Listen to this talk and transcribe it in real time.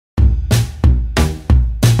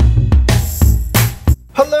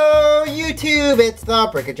Hello YouTube, it's the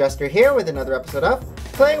Brick Adjuster here with another episode of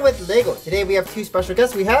Playing with Lego. Today we have two special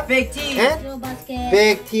guests. We have Big T and Little Busket.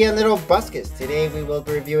 Big T and Little Buskus. Today we will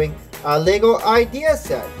be reviewing a Lego idea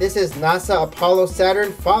set. This is NASA Apollo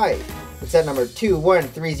Saturn V. It's set number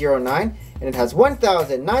 21309 and it has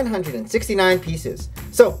 1,969 pieces.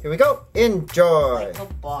 So here we go, enjoy! Like a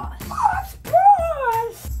boss.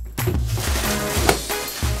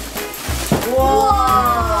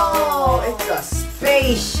 Whoa! It's a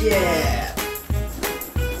spaceship!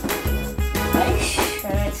 Are you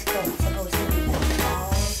sure it's supposed to be that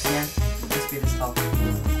tall? Yeah, it must be this tall.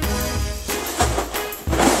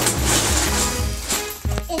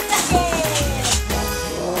 It's a ship!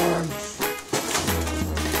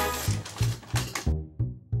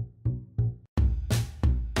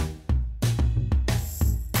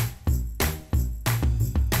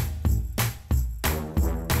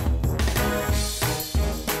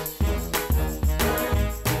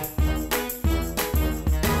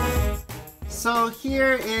 So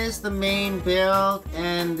here is the main build,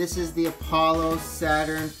 and this is the Apollo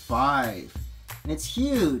Saturn V. And it's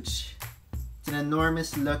huge. It's an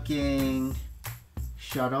enormous looking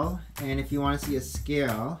shuttle, and if you want to see a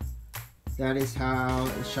scale, that is how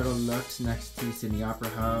the shuttle looks next to Sydney Opera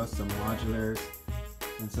House, some modulars.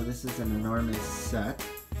 And so this is an enormous set.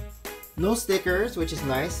 No stickers, which is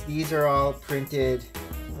nice. These are all printed.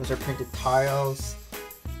 Those are printed tiles.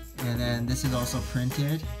 And then this is also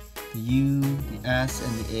printed. The U, the S,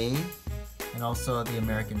 and the A, and also the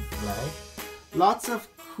American flag. Lots of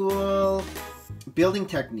cool building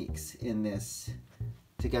techniques in this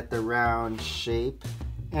to get the round shape,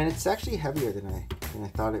 and it's actually heavier than I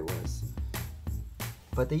thought it was.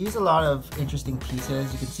 But they use a lot of interesting pieces.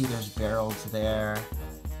 You can see there's barrels there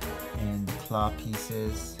and claw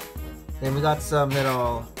pieces. Then we got some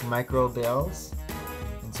little micro bills,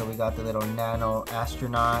 and so we got the little nano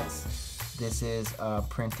astronauts. This is a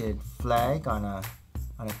printed flag on a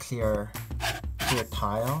clear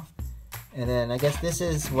tile. And then I guess this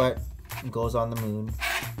is what goes on the moon.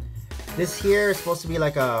 This here is supposed to be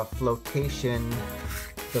like a flotation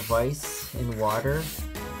device in water.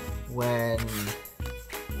 When I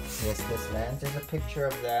guess this lands, there's a picture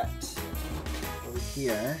of that over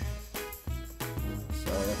here.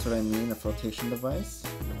 So that's what I mean, a flotation device.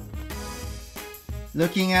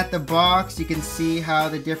 Looking at the box, you can see how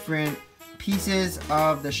the different pieces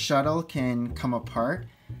of the shuttle can come apart.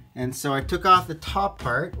 And so I took off the top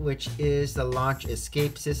part, which is the launch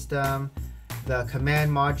escape system, the command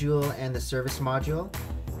module, and the service module.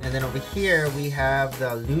 And then over here we have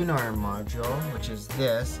the lunar module, which is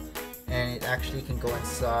this, and it actually can go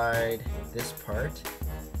inside this part.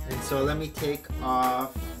 And so let me take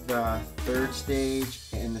off the third stage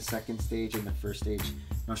and the second stage and the first stage,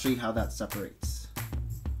 and I'll show you how that separates.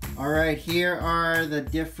 Alright, here are the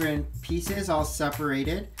different pieces all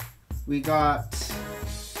separated. We got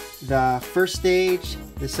the first stage,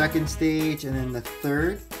 the second stage, and then the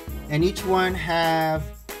third. And each one have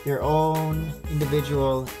their own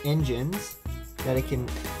individual engines that it can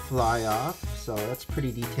fly off. So that's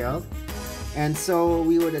pretty detailed. And so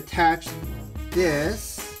we would attach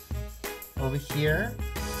this over here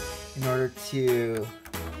in order to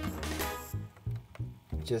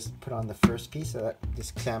just put on the first piece, so that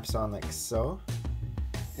just clamps on like so.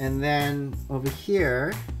 And then over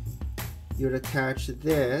here you would attach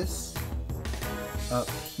this up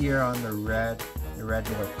here on the red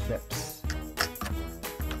little clips.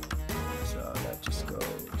 So that just goes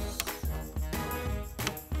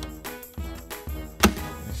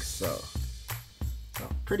like so. So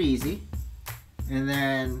pretty easy. And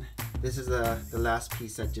then this is the last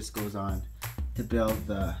piece that just goes on to build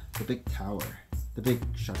the big tower. The big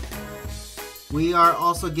shuttle. We are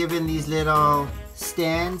also given these little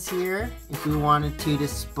stands here if we wanted to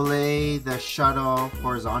display the shuttle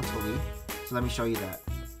horizontally. So let me show you that.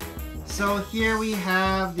 So here we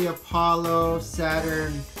have the Apollo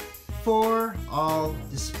Saturn IV all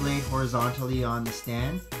displayed horizontally on the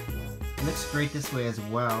stand. It looks great this way as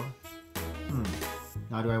well.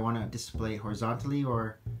 Now do I want to display it horizontally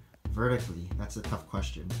or vertically? That's a tough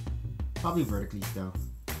question. Probably vertically still.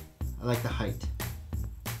 I like the height.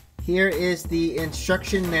 Here is the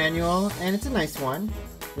instruction manual, and it's a nice one.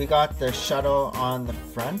 We got the shuttle on the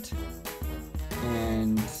front,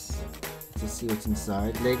 and let's see what's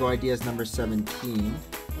inside. Lego Ideas number 17.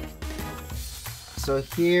 So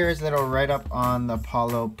here's a little write-up on the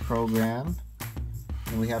Apollo program,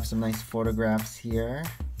 and we have some nice photographs here.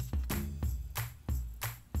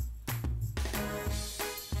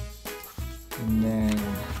 And then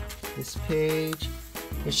this page,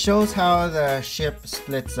 it shows how the ship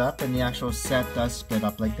splits up, and the actual set does split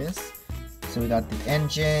up like this. So we got the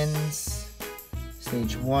engines,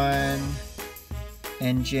 stage 1,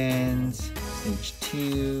 engines, stage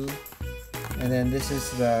 2, and then this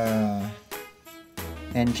is the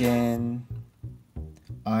engine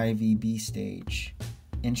IVB stage,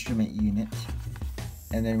 instrument unit.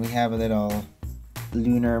 And then we have a little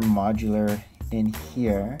lunar modular in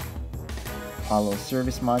here, Apollo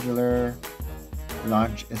service modular,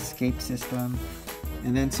 launch escape system,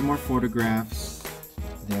 and then some more photographs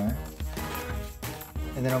there.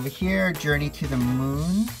 And then over here, journey to the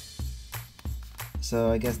moon.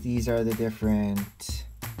 So I guess these are the different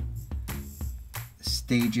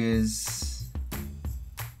stages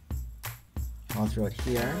all throughout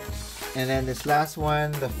here. And then this last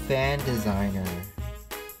one, the fan designer.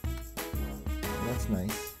 That's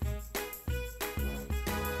nice.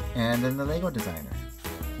 And then the Lego designer.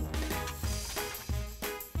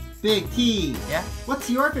 Big T! Yeah? What's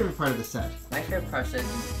your favorite part of the set? My favorite part is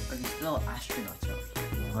these little astronauts over here.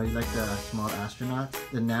 Oh, you like the small astronauts?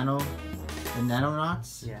 The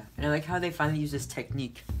nanonauts? Yeah. And I like how they finally use this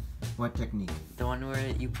technique. What technique? The one where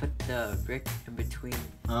you put the brick in between.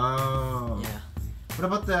 Oh. Yeah. What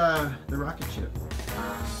about the rocket ship?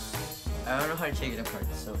 I don't know how to take it apart,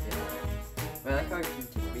 so yeah. But I like how I can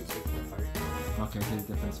retake it apart. Okay, to the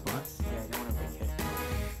different spots. Yeah, I don't want to break it.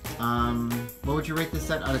 What would you rate this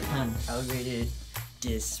set out of 10? I would rate it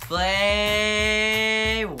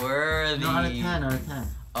display worthy. No, out of 10, out of 10.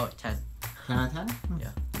 Oh, 10. 10 out of 10? Yeah.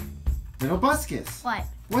 Little Buscus. What?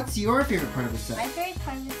 What's your favorite part of the My set? favorite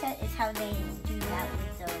part of the set is how they do that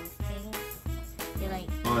with those things. They like.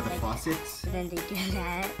 Oh, the like, faucets? And then they do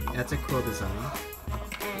that. That's a cool design.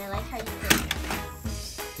 And I like how you could.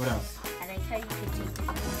 What else? I like how you could take the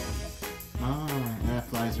Oh, and that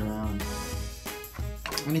flies around.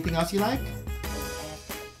 Anything else you like?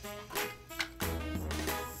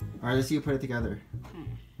 Alright, let's see you put it together.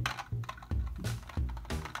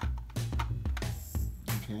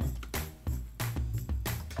 Okay.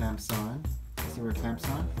 Clamps on. See where it clamps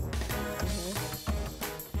on?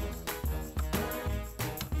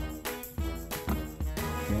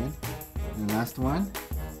 Good. And the last one.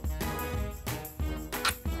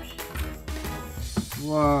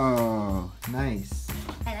 Whoa, nice.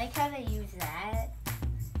 I like how they use that.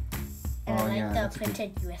 And Oh, I like yeah, the that's a good-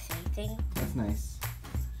 printed USA thing. That's nice.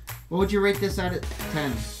 What would you rate this out of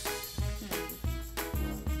 10?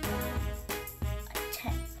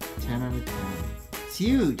 10. 10 out of 10. It's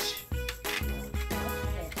huge.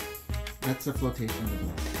 What's this? That's a flotation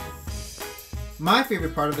device. My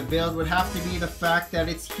favorite part of the build would have to be the fact that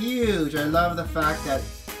it's huge. I love the fact that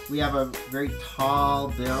we have a very tall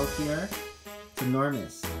build here. It's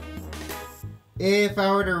enormous. If I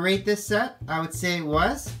were to rate this set, I would say it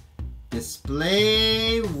was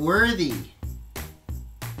display worthy.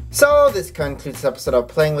 So this concludes this episode of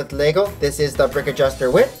Playing with Lego. This is the Brick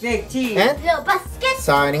Adjuster with Big T. and Little Buscus!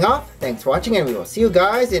 signing off. Thanks for watching and we will see you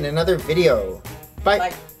guys in another video.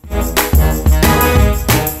 Bye. Bye.